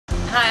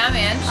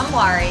I'm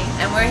Laurie,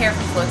 and we're here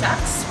from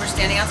FlowTox. We're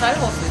standing outside of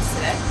Whole Foods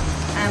today,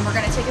 and we're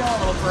going to take you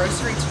on a little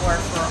grocery tour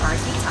for our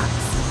detox.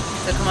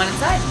 So come on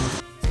inside.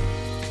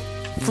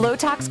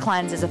 FlowTox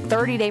Cleanse is a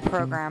 30-day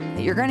program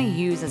that you're going to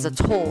use as a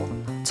tool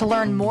to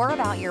learn more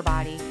about your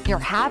body, your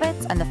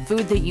habits, and the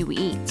food that you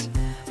eat.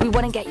 We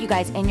want to get you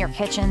guys in your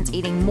kitchens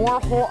eating more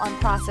whole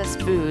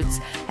unprocessed foods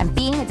and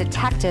being a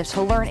detective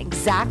to learn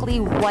exactly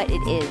what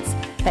it is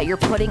that you're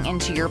putting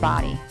into your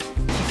body.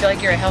 If you feel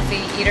like you're a healthy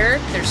eater,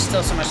 there's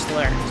still so much to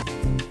learn.